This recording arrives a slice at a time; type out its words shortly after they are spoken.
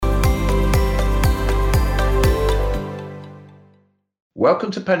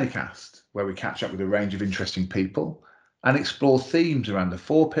Welcome to PenneyCast, where we catch up with a range of interesting people and explore themes around the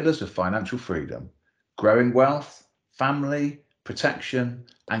four pillars of financial freedom: growing wealth, family, protection,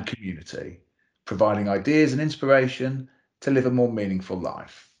 and community, providing ideas and inspiration to live a more meaningful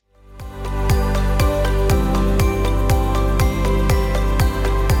life.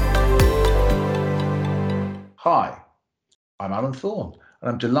 Hi, I'm Alun Thorne, and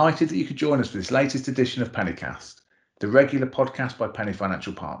I'm delighted that you could join us for this latest edition of PenneyCast, the regular podcast by Penney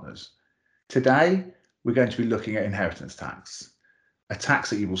Financial Partners. Today, we're going to be looking at inheritance tax, a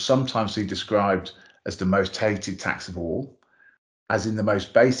tax that you will sometimes see described as the most hated tax of all. As in the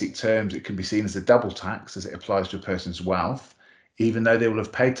most basic terms, it can be seen as a double tax as it applies to a person's wealth, even though they will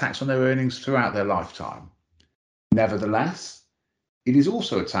have paid tax on their earnings throughout their lifetime. Nevertheless, it is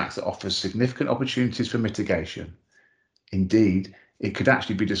also a tax that offers significant opportunities for mitigation. Indeed, it could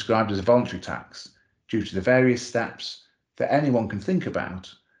actually be described as a voluntary tax due to the various steps that anyone can think about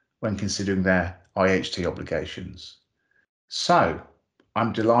when considering their IHT obligations. So,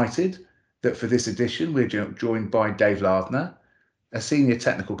 I'm delighted that for this edition we're joined by Dave Lardner, a senior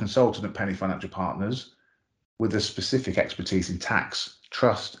technical consultant at Penney Financial Partners with a specific expertise in tax,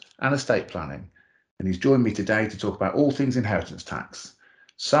 trust and estate planning. And he's joined me today to talk about all things inheritance tax.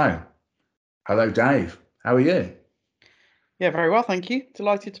 So, hello Dave, how are you? Yeah, very well, thank you.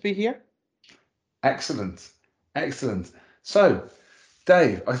 Delighted to be here. Excellent. So,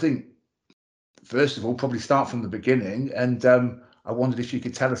 Dave, I think first of all, probably start from the beginning. And I wondered if you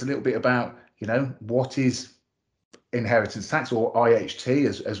could tell us a little bit about, what is inheritance tax, or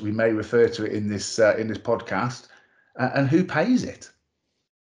IHT, as we may refer to it in this podcast, and who pays it?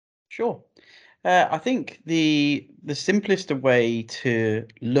 Sure. I think the simplest way to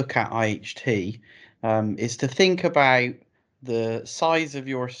look at IHT is to think about the size of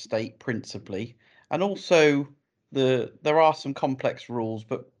your estate principally, and also there are some complex rules,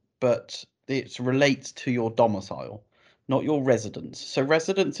 but it relates to your domicile, not your residence. So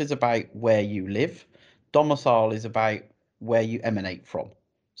residence is about where you live. Domicile is about where you emanate from.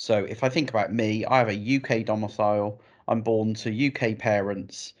 So if I think about me, I have a UK domicile. I'm born to UK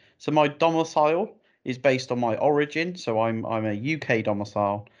parents. So my domicile is based on my origin. So I'm a UK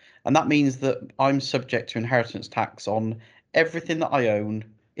domicile, and that means that I'm subject to inheritance tax on everything that I own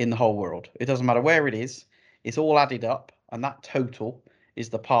in the whole world. It doesn't matter where it is. It's all added up, and that total is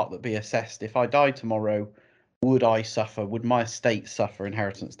the part that be assessed. If I died tomorrow, would my estate suffer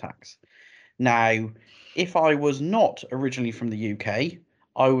inheritance tax? Now, if I was not originally from the UK,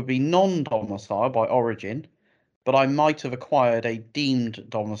 I would be non-domicile by origin, but I might have acquired a deemed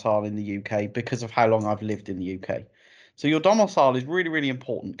domicile in the UK because of how long I've lived in the UK. So your domicile is really, really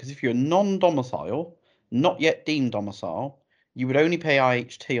important, because if you're non-domicile, not yet deemed domicile, you would only pay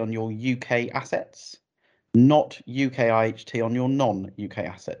IHT on your UK assets, not UK IHT on your non-UK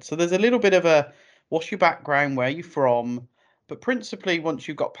assets. So there's a little bit of a what's your background, where are you from, but principally once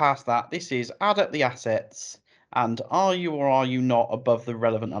you've got past that, this is add up the assets and are you or are you not above the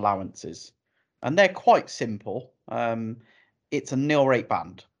relevant allowances. And they're quite simple. It's a nil rate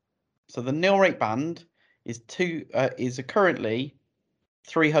band. So the nil rate band is currently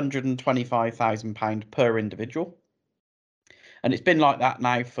 £325,000 per individual, and it's been like that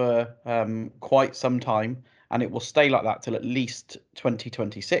now for quite some time, and it will stay like that till at least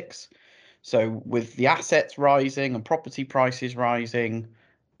 2026. So with the assets rising and property prices rising,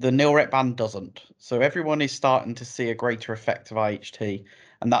 the nil rate band doesn't. So everyone is starting to see a greater effect of IHT,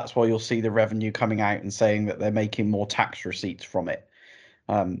 and that's why you'll see the revenue coming out and saying that they're making more tax receipts from it.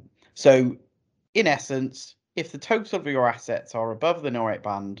 So in essence, if the total of your assets are above the nil rate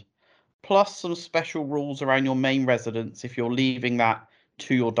band, plus some special rules around your main residence, if you're leaving that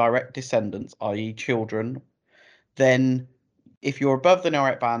to your direct descendants, i.e. children, then if you're above the nil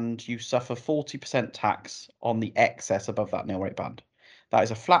rate band, you suffer 40% tax on the excess above that nil rate band. That is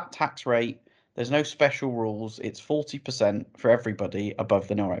a flat tax rate. There's no special rules. It's 40% for everybody above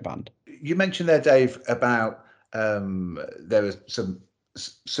the nil rate band. You mentioned there, Dave, about there are some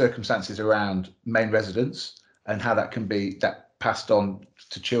circumstances around main residence and how that can be passed on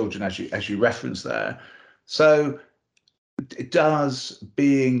to children, as you referenced there. So does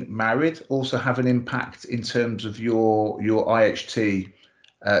being married also have an impact in terms of your IHT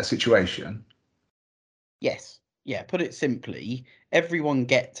situation? Yes. Yeah, put it simply, everyone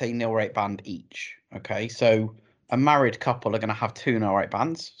gets a nil rate band each. Okay, so a married couple are going to have two nil rate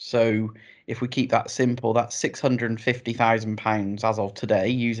bands. So if we keep that simple, that's £650,000 as of today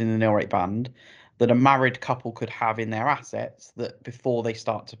using the nil rate band that a married couple could have in their assets that before they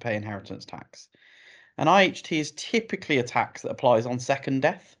start to pay inheritance tax. And IHT is typically a tax that applies on second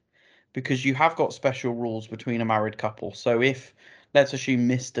death, because you have got special rules between a married couple. So if let's assume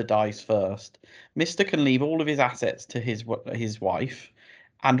Mr. dies first. Mr. can leave all of his assets to his wife,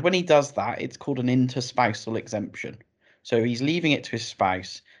 and when he does that, it's called an interspousal exemption. So he's leaving it to his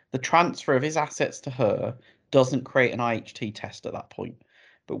spouse. The transfer of his assets to her doesn't create an IHT test at that point.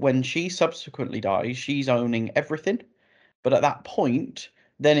 But when she subsequently dies, she's owning everything. But at that point,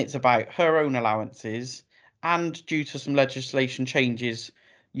 then it's about her own allowances, and due to some legislation changes,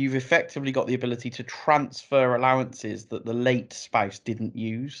 you've effectively got the ability to transfer allowances that the late spouse didn't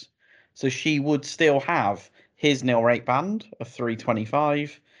use. So she would still have his nil rate band of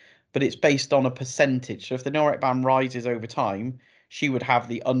 325, but it's based on a percentage. So if the nil rate band rises over time, she would have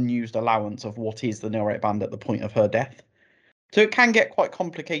the unused allowance of what is the nil rate band at the point of her death. So it can get quite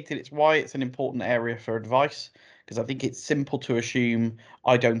complicated. It's why it's an important area for advice, because I think it's simple to assume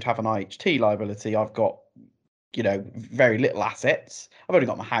I don't have an IHT liability. I've got, very little assets. I've only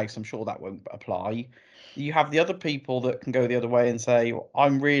got my house. I'm sure that won't apply. You have the other people that can go the other way and say, well,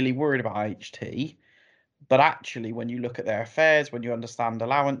 I'm really worried about IHT. But actually, when you look at their affairs, when you understand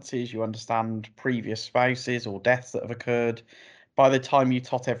allowances, you understand previous spouses or deaths that have occurred, by the time you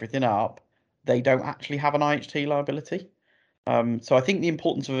tot everything up, they don't actually have an IHT liability. So I think the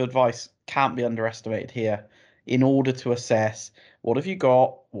importance of advice can't be underestimated here in order to assess what have you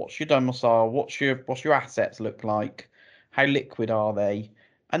got, what's your domicile, what's your assets look like, how liquid are they,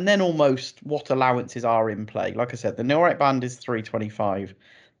 and then almost what allowances are in play. Like I said, the nil rate band is 325.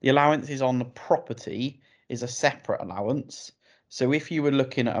 The allowances on the property is a separate allowance. So if you were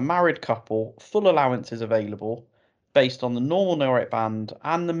looking at a married couple, full allowances available based on the normal nil rate band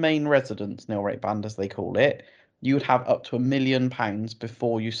and the main residence nil rate band, as they call it, you would have up to £1 million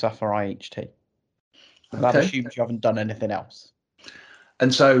before you suffer IHT. That Okay. assumes you haven't done anything else.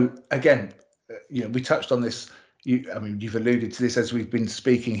 And so again, we touched on this. You've alluded to this as we've been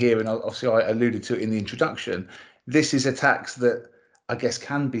speaking here, and obviously I alluded to it in the introduction. This is a tax that I guess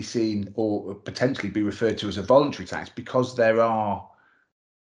can be seen or potentially be referred to as a voluntary tax because there are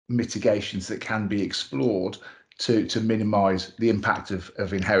mitigations that can be explored to minimise the impact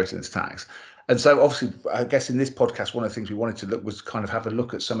of inheritance tax. And so obviously, I guess in this podcast, one of the things we wanted to look was kind of have a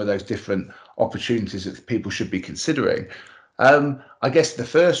look at some of those different opportunities that people should be considering. I guess the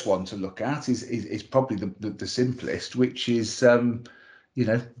first one to look at is probably the simplest, which is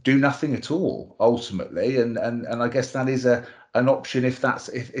do nothing at all ultimately, and I guess that is an option if that's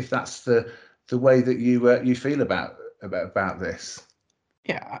the way that you feel about this.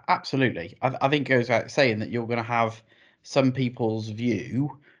 Yeah, absolutely. I think it goes without saying that you're going to have some people's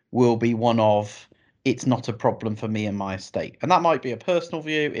view will be one of it's not a problem for me and my estate. And that might be a personal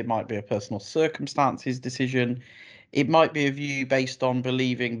view, it might be a personal circumstances decision, it might be a view based on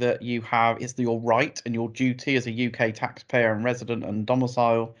believing that it's your right and your duty as a UK taxpayer and resident and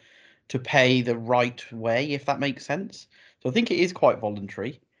domicile to pay the right way, if that makes sense. So I think it is quite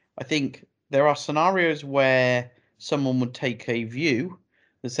voluntary. I think there are scenarios where someone would take a view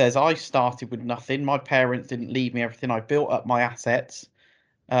that says, I started with nothing. My parents didn't leave me everything. I built up my assets.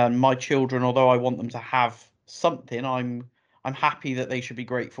 And my children, although I want them to have something, I'm happy that they should be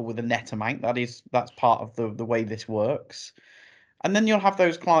grateful with a net amount. That's part of the way this works. And then you'll have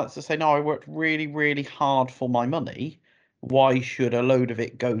those clients that say, no, I worked really, really hard for my money. Why should a load of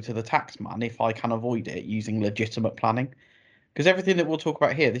it go to the tax man if I can avoid it using legitimate planning? Because everything that we'll talk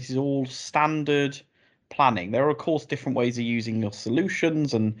about here, this is all standard planning. There are, of course, different ways of using your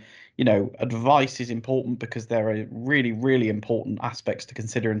solutions, and advice is important because there are really, really important aspects to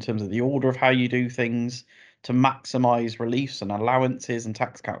consider in terms of the order of how you do things to maximize reliefs and allowances and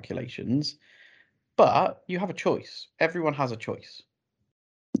tax calculations. But you have a choice. Everyone has a choice.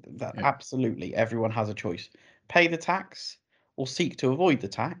 That Yeah. absolutely everyone has a choice. Pay the tax or seek to avoid the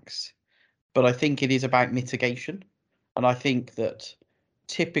tax. But I think it is about mitigation. And I think that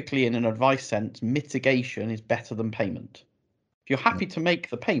typically in an advice sense, mitigation is better than payment. If you're happy to make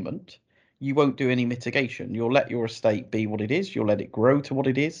the payment, you won't do any mitigation. You'll let your estate be what it is. You'll let it grow to what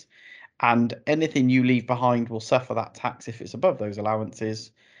it is. And anything you leave behind will suffer that tax if it's above those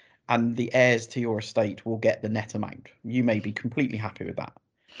allowances. And the heirs to your estate will get the net amount. You may be completely happy with that.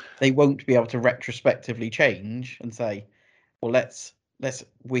 They won't be able to retrospectively change and say, well, let's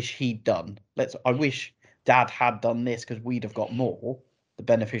wish he'd done. I wish dad had done this because we'd have got more. The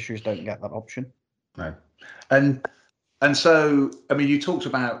beneficiaries don't get that option. No. And so, you talked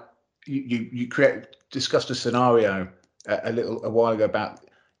about you discussed a scenario a while ago about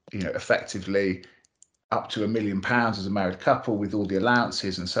effectively up to £1 million as a married couple with all the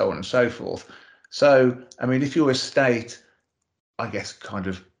allowances and so on and so forth. So, if your estate, I guess, kind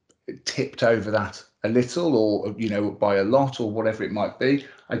of tipped over that a little, or by a lot, or whatever it might be,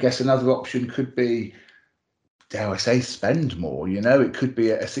 I guess another option could be dare I say, spend more. It could be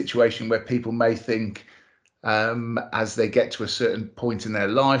a situation where people may think, as they get to a certain point in their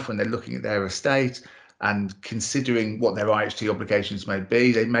life, when they're looking at their estate and considering what their IHT obligations may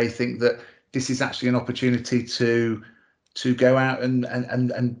be, they may think that this is actually an opportunity to go out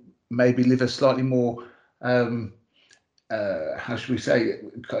and maybe live a slightly more how should we say,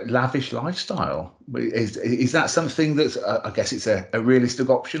 lavish lifestyle. Is that something that's, I guess it's a realistic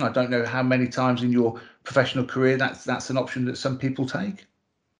option? I don't know how many times in your professional career that's an option that some people take.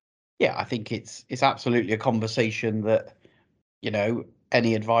 Yeah, I think it's absolutely a conversation that,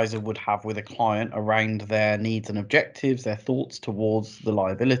 any advisor would have with a client around their needs and objectives, their thoughts towards the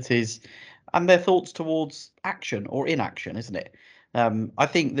liabilities, and their thoughts towards action or inaction, isn't it? I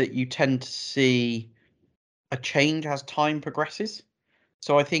think that you tend to see a change as time progresses.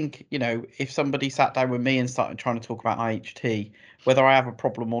 So I think, if somebody sat down with me and started trying to talk about IHT, whether I have a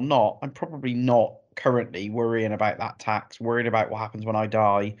problem or not, I'm probably not currently worrying about that tax, worried about what happens when I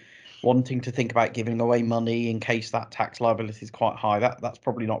die, wanting to think about giving away money in case that tax liability is quite high. That's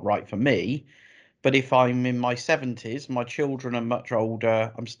probably not right for me. But if I'm in my 70s, my children are much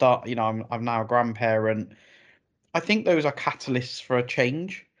older, I'm now a grandparent. I think those are catalysts for a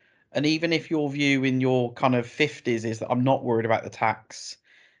change. And even if your view in your kind of 50s is that I'm not worried about the tax,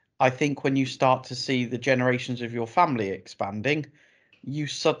 I think when you start to see the generations of your family expanding, you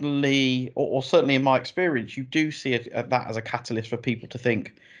suddenly, or certainly in my experience, you do see that as a catalyst for people to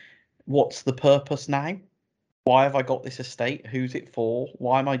think, what's the purpose now? Why have I got this estate? Who's it for?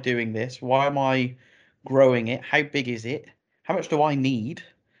 Why am I doing this? Why am I growing it? How big is it? How much do I need?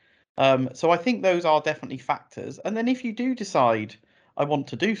 So I think those are definitely factors. And then if you do decide I want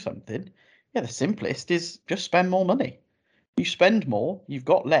to do something, yeah, the simplest is just spend more money. You spend more, you've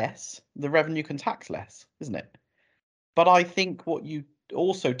got less, the revenue can tax less, isn't it? But I think what you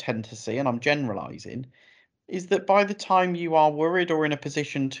also tend to see, and I'm generalizing, is that by the time you are worried or in a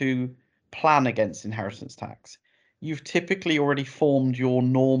position to plan against inheritance tax, you've typically already formed your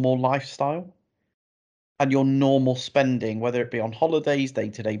normal lifestyle and your normal spending, whether it be on holidays,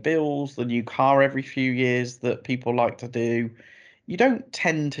 day-to-day bills, the new car every few years that people like to do. You don't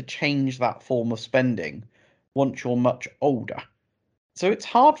tend to change that form of spending once you're much older. So it's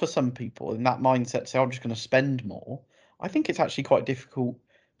hard for some people in that mindset to say, I'm just going to spend more. I think it's actually quite difficult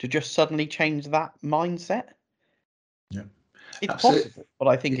to just suddenly change that mindset. Yeah, It's absolutely. possible, but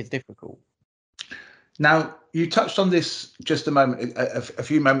I think it's difficult. Now, you touched on this just a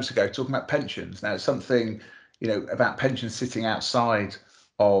few moments ago, talking about pensions. Now, it's something, about pensions sitting outside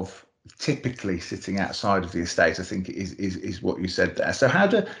of, typically sitting outside of the estate, I think is what you said there. So how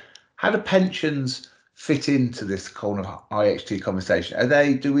do pensions fit into this kind of IHT conversation? Are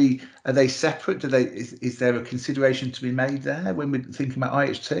they separate? Is there a consideration to be made there when we're thinking about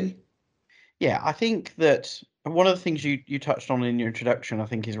IHT? Yeah, I think that one of the things you touched on in your introduction, I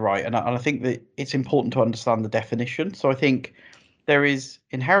think, is right. And I think that it's important to understand the definition. So I think there is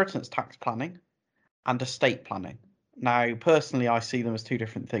inheritance tax planning and estate planning. Now, personally, I see them as two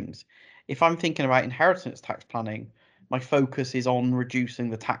different things. If I'm thinking about inheritance tax planning, my focus is on reducing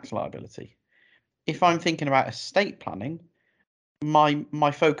the tax liability. If I'm thinking about estate planning,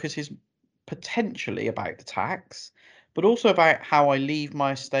 my focus is potentially about the tax, but also about how I leave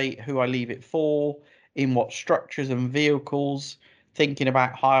my estate, who I leave it for, in what structures and vehicles, thinking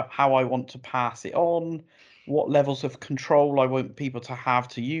about how I want to pass it on, what levels of control I want people to have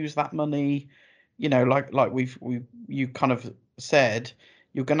to use that money. Like we you kind of said,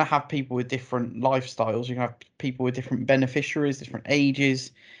 you're going to have people with different lifestyles. You're going to have people with different beneficiaries, different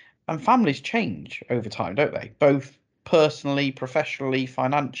ages, and families change over time, don't they? Both personally, professionally,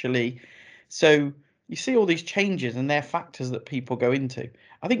 financially. So you see all these changes and they're factors that people go into.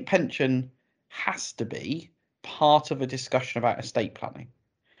 I think pension has to be part of a discussion about estate planning.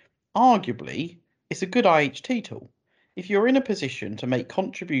 Arguably, it's a good IHT tool. If you're in a position to make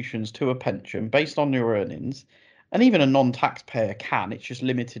contributions to a pension based on your earnings, and even a non-taxpayer can, it's just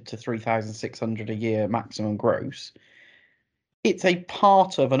limited to 3,600 a year maximum gross. It's a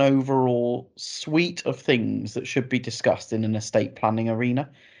part of an overall suite of things that should be discussed in an estate planning arena.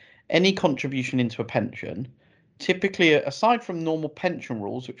 Any contribution into a pension, typically, aside from normal pension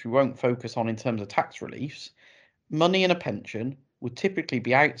rules, which we won't focus on in terms of tax reliefs, money in a pension would typically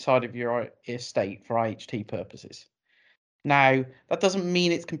be outside of your estate for IHT purposes. Now, that doesn't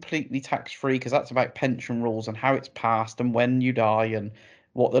mean it's completely tax-free, because that's about pension rules and how it's passed and when you die and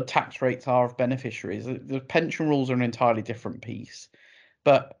what the tax rates are of beneficiaries. The pension rules are an entirely different piece.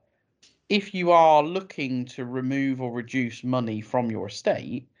 But if you are looking to remove or reduce money from your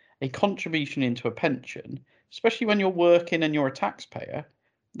estate, a contribution into a pension, especially when you're working and you're a taxpayer,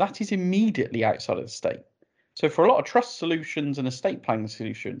 that is immediately outside of the state. So for a lot of trust solutions and estate planning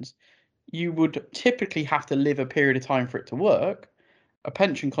solutions, you would typically have to live a period of time for it to work. A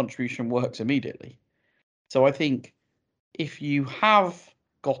pension contribution works immediately. So I think if you have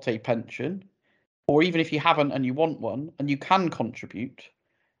got a pension, or even if you haven't and you want one and you can contribute,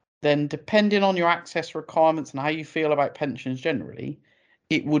 then depending on your access requirements and how you feel about pensions generally,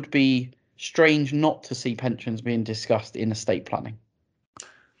 it would be strange not to see pensions being discussed in estate planning.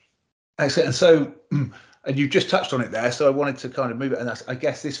 Excellent. And so, and you've just touched on it there, so I wanted to kind of move it. And I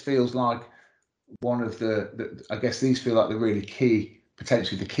guess this feels like one of I guess these feel like the really key,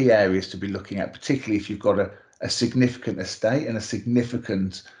 potentially the key areas to be looking at, particularly if you've got a significant estate and a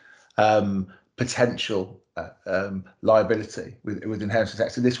significant potential liability with inheritance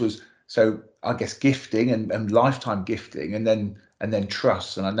tax. So this was, so I guess gifting and lifetime gifting, and then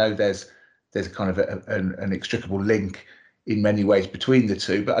trusts. And I know there's kind of an inextricable link in many ways between the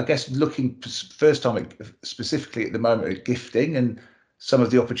two. But I guess looking first time specifically at the moment at gifting and some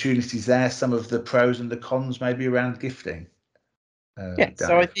of the opportunities there, some of the pros and the cons maybe around gifting. Yeah,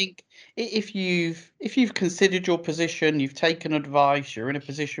 so I Dave. think if you've considered your position, you've taken advice, you're in a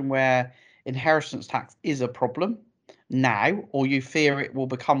position where inheritance tax is a problem now, or you fear it will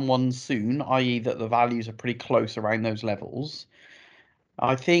become one soon, i.e., that the values are pretty close around those levels,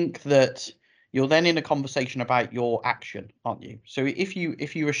 I think that you're then in a conversation about your action, aren't you? So if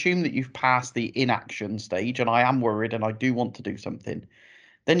you assume that you've passed the inaction stage, and I am worried and I do want to do something,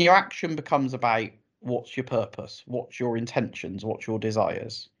 then your action becomes about what's your purpose, what's your intentions, what's your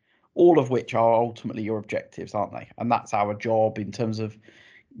desires, all of which are ultimately your objectives, aren't they? And that's our job in terms of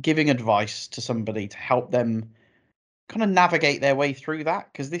giving advice to somebody to help them kind of navigate their way through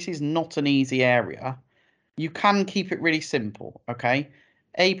that, because this is not an easy area. You can keep it really simple, okay?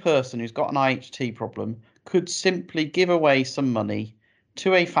 A person who's got an IHT problem could simply give away some money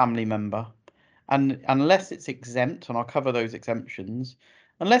to a family member, and unless it's exempt, and I'll cover those exemptions,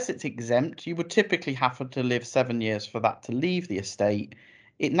 unless it's exempt, you would typically have to live 7 years for that to leave the estate.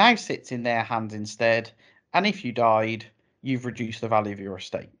 It now sits in their hands instead, and if you died, you've reduced the value of your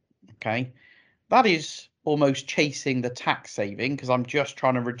estate, okay? That is almost chasing the tax saving because I'm just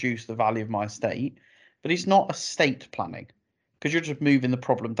trying to reduce the value of my estate, but it's not estate planning because you're just moving the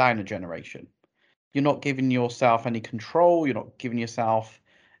problem down a generation. You're not giving yourself any control. You're not giving yourself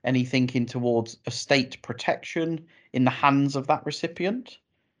any thinking towards estate protection in the hands of that recipient.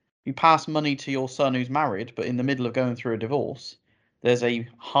 You pass money to your son who's married, but in the middle of going through a divorce, there's a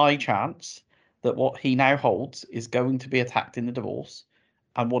high chance that what he now holds is going to be attacked in the divorce,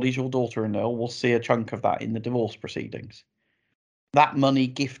 and what is your daughter-in-law will see a chunk of that in the divorce proceedings. That money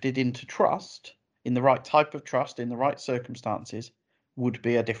gifted into trust, in the right type of trust, in the right circumstances, would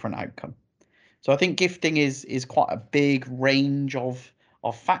be a different outcome. So I think gifting is quite a big range of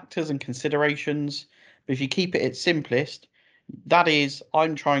factors and considerations. But if you keep it at simplest, that is,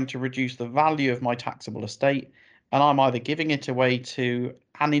 I'm trying to reduce the value of my taxable estate, and I'm either giving it away to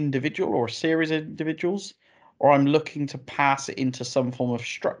an individual or a series of individuals, or I'm looking to pass it into some form of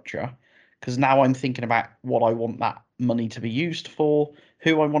structure, because now I'm thinking about what I want that money to be used for,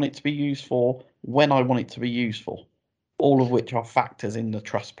 who I want it to be used for, when I want it to be used for, all of which are factors in the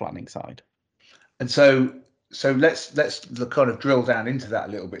trust planning side. And so let's kind of drill down into that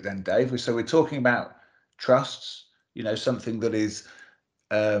a little bit then, Dave. So we're talking about trusts, something that is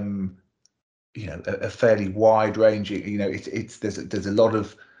a fairly wide ranging, there's a lot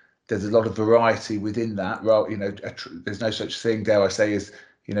of variety within that. Well, there's no such thing, dare I say, as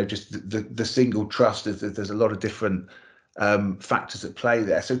just the single trust. There's a lot of different factors at play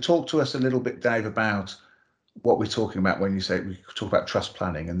there. So talk to us a little bit, Dave, about what we're talking about when you say we talk about trust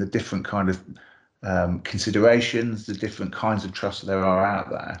planning and the different kind of considerations, the different kinds of trusts there are out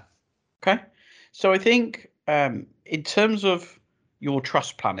there. Okay. So I think in terms of your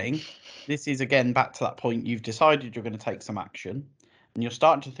trust planning, this is again back to that point. You've decided you're going to take some action, and you're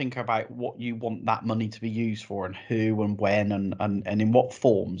starting to think about what you want that money to be used for, and who and when and in what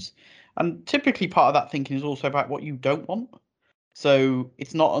forms. And typically part of that thinking is also about what you don't want. So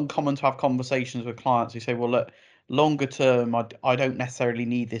it's not uncommon to have conversations with clients who say, well, look, longer term, I don't necessarily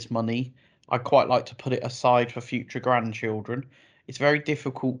need this money. I quite like to put it aside for future grandchildren. It's very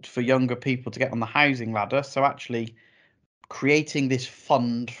difficult for younger people to get on the housing ladder. So actually creating this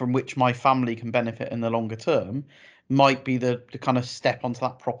fund from which my family can benefit in the longer term might be the kind of step onto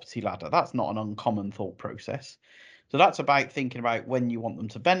that property ladder. That's not an uncommon thought process. So that's about thinking about when you want them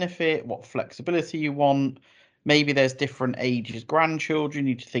to benefit, what flexibility you want. Maybe there's different ages grandchildren.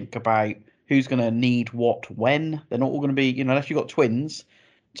 You need to think about who's going to need what when. They're not all going to be, unless you've got twins,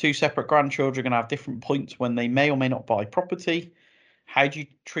 two separate grandchildren are going to have different points when they may or may not buy property. How do you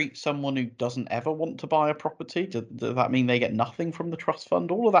treat someone who doesn't ever want to buy a property? Does that mean they get nothing from the trust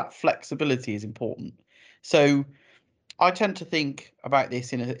fund? All of that flexibility is important. So I tend to think about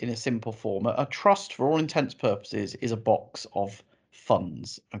this in a simple form. A trust, for all intents purposes, is a box of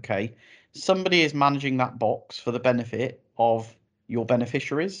funds. Okay, somebody is managing that box for the benefit of your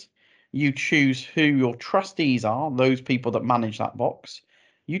beneficiaries. You choose who your trustees are, those people that manage that box.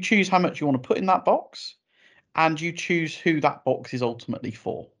 You choose how much you want to put in that box, and you choose who that box is ultimately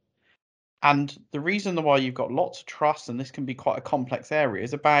for. And the reason why you've got lots of trust, and this can be quite a complex area,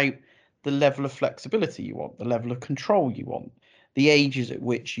 is about the level of flexibility you want, the level of control you want, the ages at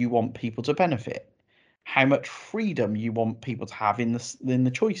which you want people to benefit, how much freedom you want people to have in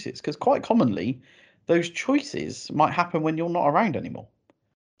the choices. Because quite commonly, those choices might happen when you're not around anymore.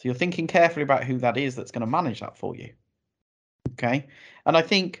 So you're thinking carefully about who that is that's going to manage that for you. Okay. And I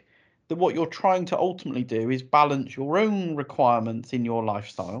think that what you're trying to ultimately do is balance your own requirements in your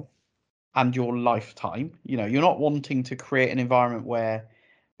lifestyle and your lifetime. You're not wanting to create an environment where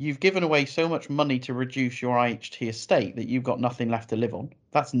you've given away so much money to reduce your IHT estate that you've got nothing left to live on.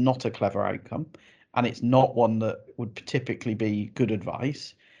 That's not a clever outcome, and it's not one that would typically be good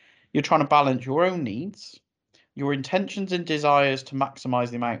advice. You're trying to balance your own needs, your intentions and desires to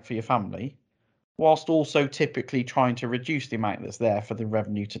maximize the amount for your family, whilst also typically trying to reduce the amount that's there for the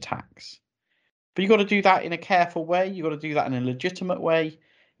revenue to tax. But you've got to do that in a careful way. You've got to do that in a legitimate way.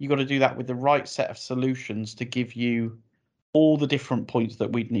 You've got to do that with the right set of solutions to give you all the different points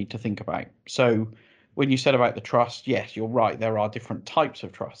that we'd need to think about. So when you said about the trust, yes, you're right. There are different types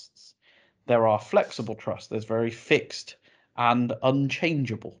of trusts. There are flexible trusts. There's very fixed and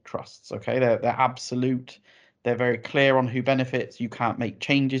unchangeable trusts. Okay, they're absolute. They're very clear on who benefits. You can't make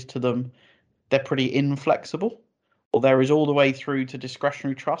changes to them. They're pretty inflexible. Or there is all the way through to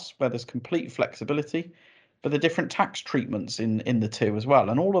discretionary trusts where there's complete flexibility, but the different tax treatments in the two as well.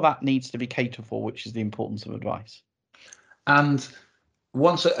 And all of that needs to be catered for, which is the importance of advice. And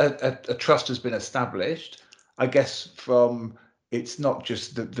once a trust has been established, I guess it's not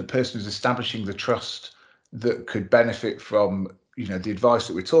just the person who's establishing the trust that could benefit from the advice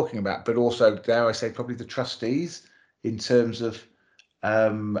that we're talking about, but also, dare I say, probably the trustees in terms of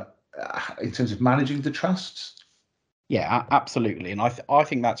um, managing the trusts. Yeah, absolutely. And I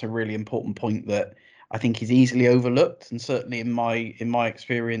think that's a really important point that I think is easily overlooked. And certainly in my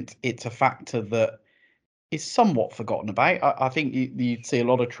experience, it's a factor that is somewhat forgotten about. I think you'd see a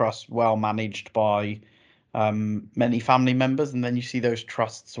lot of trusts well managed by many family members, and then you see those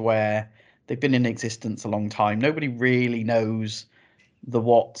trusts where they've been in existence a long time. Nobody really knows the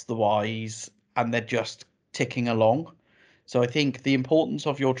what's, the whys, and they're just ticking along. So I think the importance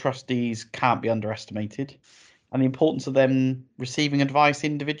of your trustees can't be underestimated, and the importance of them receiving advice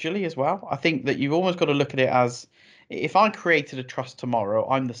individually as well. I think that you've almost got to look at it as, if I created a trust tomorrow,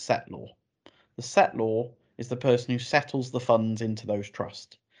 I'm the settlor. The settlor is the person who settles the funds into those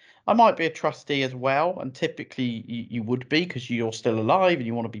trusts. I might be a trustee as well, and typically you would be because you're still alive and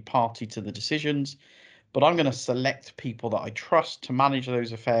you want to be party to the decisions. But I'm going to select people that I trust to manage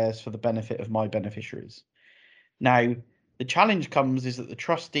those affairs for the benefit of my beneficiaries. Now, the challenge comes is that the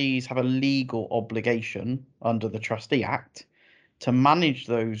trustees have a legal obligation under the Trustee Act to manage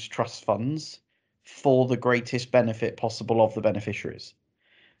those trust funds for the greatest benefit possible of the beneficiaries.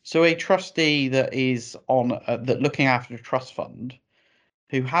 So a trustee that is that looking after a trust fund,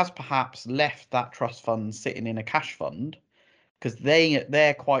 who has perhaps left that trust fund sitting in a cash fund because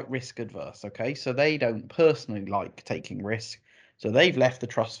they're quite risk adverse. Okay, so they don't personally like taking risk, so they've left the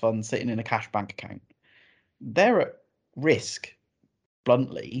trust fund sitting in a cash bank account. They're at risk,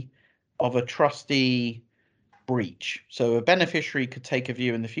 bluntly, of a trustee breach. So a beneficiary could take a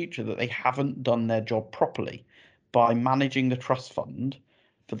view in the future that they haven't done their job properly by managing the trust fund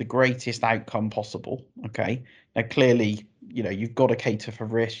for the greatest outcome possible. Okay. Now, clearly, you've got to cater for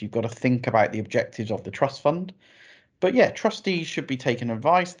risk. You've got to think about the objectives of the trust fund. But yeah, trustees should be taking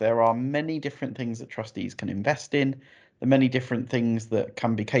advice. There are many different things that trustees can invest in. There are many different things that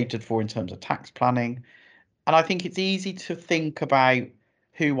can be catered for in terms of tax planning. And I think it's easy to think about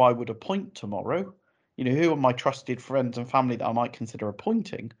who I would appoint tomorrow. Who are my trusted friends and family that I might consider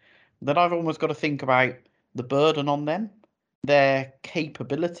appointing? Then I've almost got to think about the burden on them, their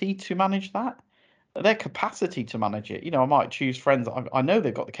capability to manage that, their capacity to manage it. I might choose friends that I know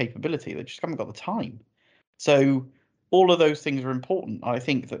they've got the capability, they just haven't got the time. So all of those things are important. I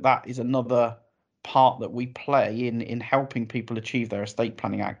think that is another part that we play in helping people achieve their estate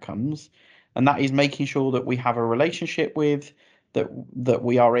planning outcomes, and that is making sure that we have a relationship with that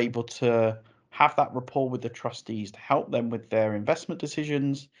we are able to have that rapport with the trustees to help them with their investment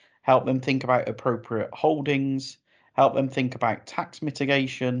decisions, help them think about appropriate holdings, help them think about tax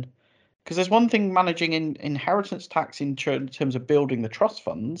mitigation. Because there's one thing managing inheritance tax in terms of building the trust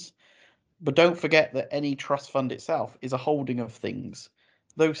funds, but don't forget that any trust fund itself is a holding of things.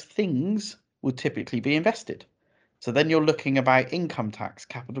 Those things would typically be invested. So then you're looking about income tax,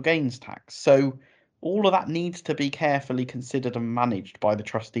 capital gains tax. So all of that needs to be carefully considered and managed by the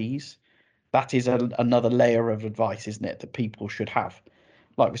trustees. That is another layer of advice, isn't it, that people should have.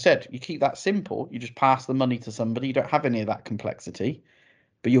 Like we said, you keep that simple. You just pass the money to somebody. You don't have any of that complexity,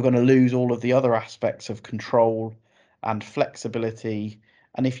 but you're going to lose all of the other aspects of control and flexibility.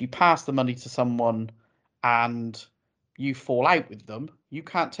 And if you pass the money to someone and you fall out with them, you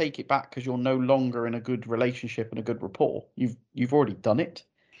can't take it back because you're no longer in a good relationship and a good rapport. You've already done it.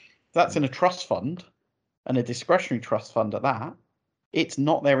 That's in a trust fund, and a discretionary trust fund at that. It's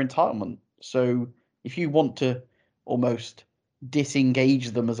not their entitlement. So if you want to almost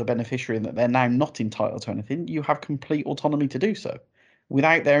disengage them as a beneficiary and that they're now not entitled to anything, you have complete autonomy to do so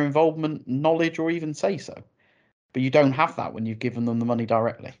without their involvement, knowledge, or even say so. But you don't have that when you've given them the money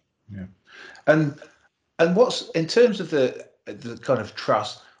directly. Yeah. And what's, in terms of the kind of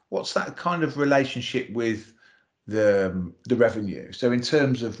trust, what's that kind of relationship with the revenue? So in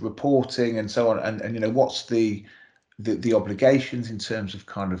terms of reporting and so on, and you know, what's the obligations in terms of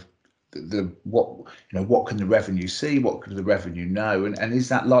kind of the what, you know, what can the revenue see, what can the revenue know, and is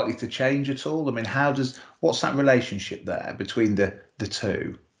that likely to change at all? I mean, what's that relationship there between the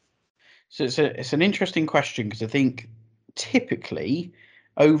two? So it's an interesting question, because I think typically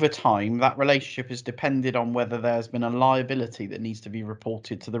over time that relationship has depended on whether there's been a liability that needs to be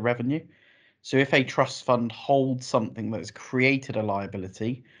reported to the revenue. So if a trust fund holds something that has created a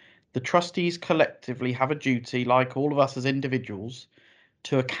liability, the trustees collectively have a duty, like all of us as individuals,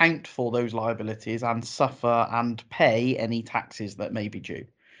 to account for those liabilities and suffer and pay any taxes that may be due.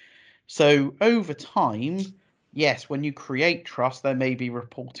 So over time, yes, when you create trust, there may be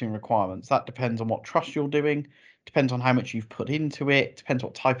reporting requirements. That depends on what trust you're doing, depends on how much you've put into it, depends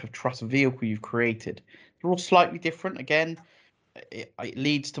what type of trust vehicle you've created. They're all slightly different. Again, it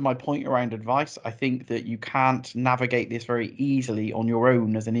leads to my point around advice. I think that you can't navigate this very easily on your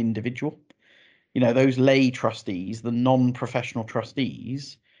own as an individual. You know, those lay trustees, the non-professional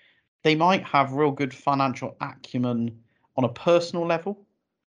trustees, they might have real good financial acumen on a personal level,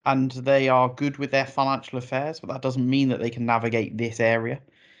 and they are good with their financial affairs, but that doesn't mean that they can navigate this area.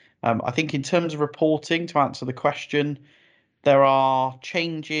 I think in terms of reporting, to answer the question, there are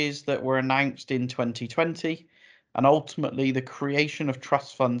changes that were announced in 2020, and ultimately the creation of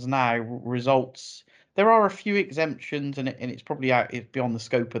trust funds now results. There are a few exemptions, and it's probably it's beyond the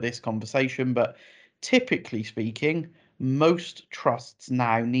scope of this conversation, but typically speaking, most trusts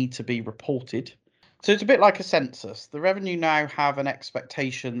now need to be reported. So it's a bit like a census. The revenue now have an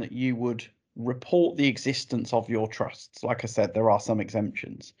expectation that you would report the existence of your trusts. Like I said, there are some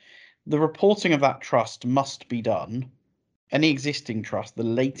exemptions. The reporting of that trust must be done. Any existing trust, the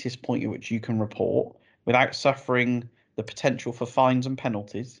latest point at which you can report without suffering the potential for fines and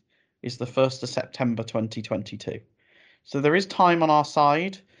penalties, is the 1st of September 2022. So there is time on our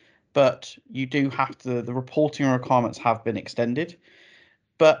side, but you do have to, the reporting requirements have been extended.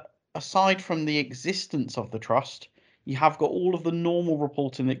 But aside from the existence of the trust, you have got all of the normal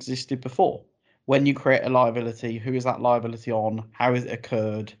reporting that existed before. When you create a liability, who is that liability on? How has it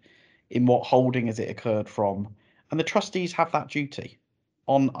occurred? In what holding has it occurred from? And the trustees have that duty.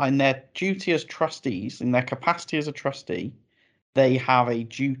 In their duty as trustees, in their capacity as a trustee, they have a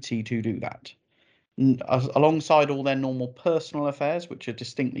duty to do that. Alongside all their normal personal affairs, which are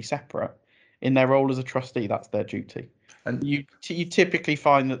distinctly separate, in their role as a trustee, that's their duty. And You typically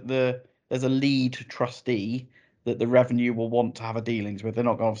find that there's a lead trustee that the revenue will want to have a dealings with. They're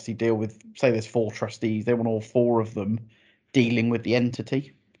not going to obviously deal with, say there's 4 trustees, they want all 4 of them dealing with the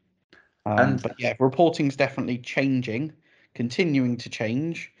entity. and But yeah, reporting's definitely changing, continuing to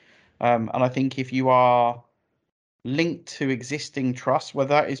change. And I think if you are linked to existing trusts, whether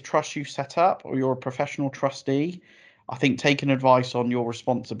that is trust you set up or you're a professional trustee, I think taking advice on your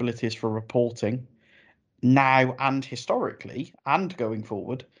responsibilities for reporting now and historically and going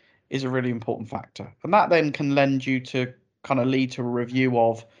forward is a really important factor. And that then can lend you to kind of lead to a review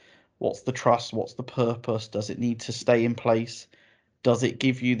of what's the trust, what's the purpose, does it need to stay in place? Does it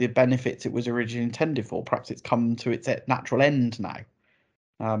give you the benefits it was originally intended for? Perhaps it's come to its natural end now.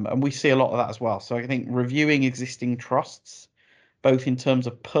 And we see a lot of that as well. So I think reviewing existing trusts, both in terms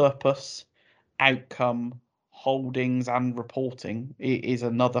of purpose, outcome, holdings, and reporting, is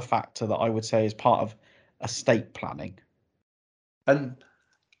another factor that I would say is part of estate planning.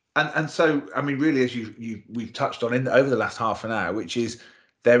 and so, I mean, really, as we've touched on in over the last half an hour, which is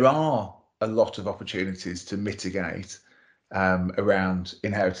there are a lot of opportunities to mitigate around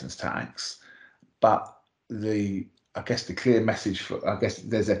inheritance tax, but I guess the clear message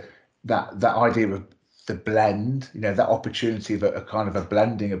there's that idea of the blend, that opportunity of a kind of a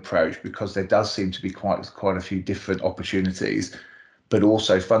blending approach, because there does seem to be quite a few different opportunities, but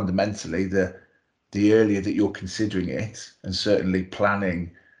also fundamentally the earlier that you're considering it, and certainly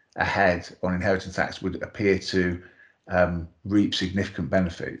planning ahead on inheritance tax, would appear to reap significant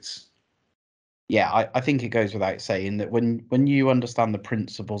benefits. Yeah, I think it goes without saying that when you understand the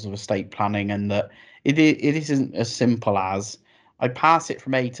principles of estate planning, and that it isn't as simple as I pass it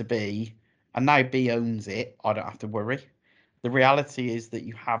from A to B and now B owns it, I don't have to worry. The reality is that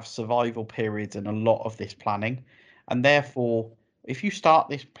you have survival periods in a lot of this planning, and therefore, if you start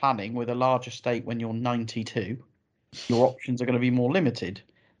this planning with a large estate when you're 92, your options are going to be more limited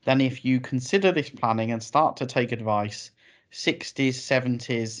than if you consider this planning and start to take advice 60s,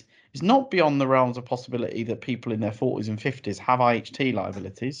 70s. It's not beyond the realms of possibility that people in their 40s and 50s have IHT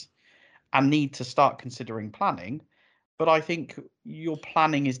liabilities and need to start considering planning. But I think your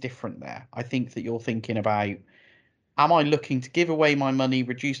planning is different there. I think that you're thinking about, am I looking to give away my money,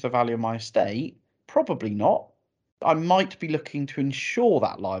 reduce the value of my estate? Probably not. I might be looking to insure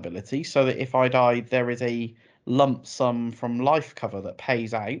that liability so that if I die, there is a lump sum from life cover that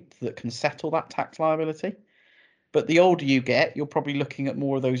pays out that can settle that tax liability. But the older you get, you're probably looking at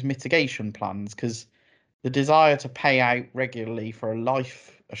more of those mitigation plans, because the desire to pay out regularly for a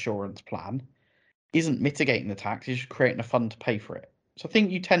life assurance plan isn't mitigating the tax, it's just creating a fund to pay for it. So I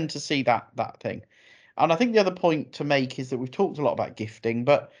think you tend to see that thing. And I think the other point to make is that we've talked a lot about gifting,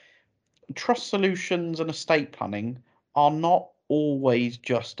 but trust solutions and estate planning are not always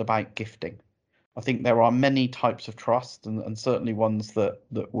just about gifting. I think there are many types of trust, and certainly ones that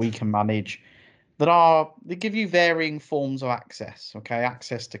we can manage, they give you varying forms of access. Okay,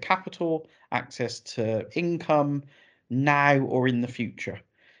 access to capital, access to income, now or in the future.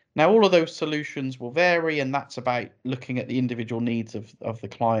 Now, all of those solutions will vary, and that's about looking at the individual needs of the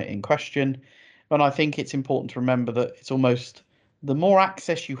client in question. And I think it's important to remember that it's almost, the more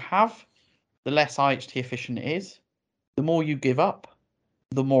access you have, the less IHT efficient it is. The more you give up,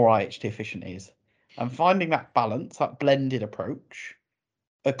 the more IHT efficient it is. And finding that balance, that blended approach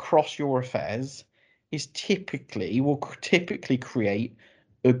across your affairs, will typically create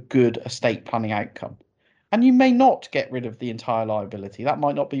a good estate planning outcome. And you may not get rid of the entire liability. That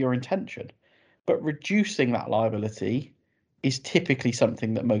might not be your intention, but reducing that liability is typically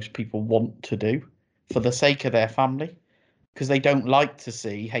something that most people want to do for the sake of their family, because they don't like to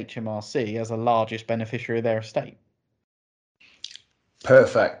see HMRC as the largest beneficiary of their estate.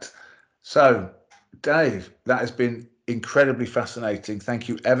 Perfect. So, Dave, that has been incredibly fascinating. Thank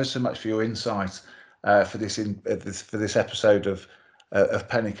you ever so much for your insight for this episode of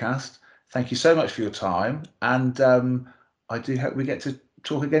PenneyCast. Thank you so much for your time, and I do hope we get to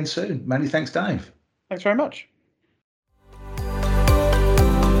talk again soon. Many thanks, Dave. Thanks very much.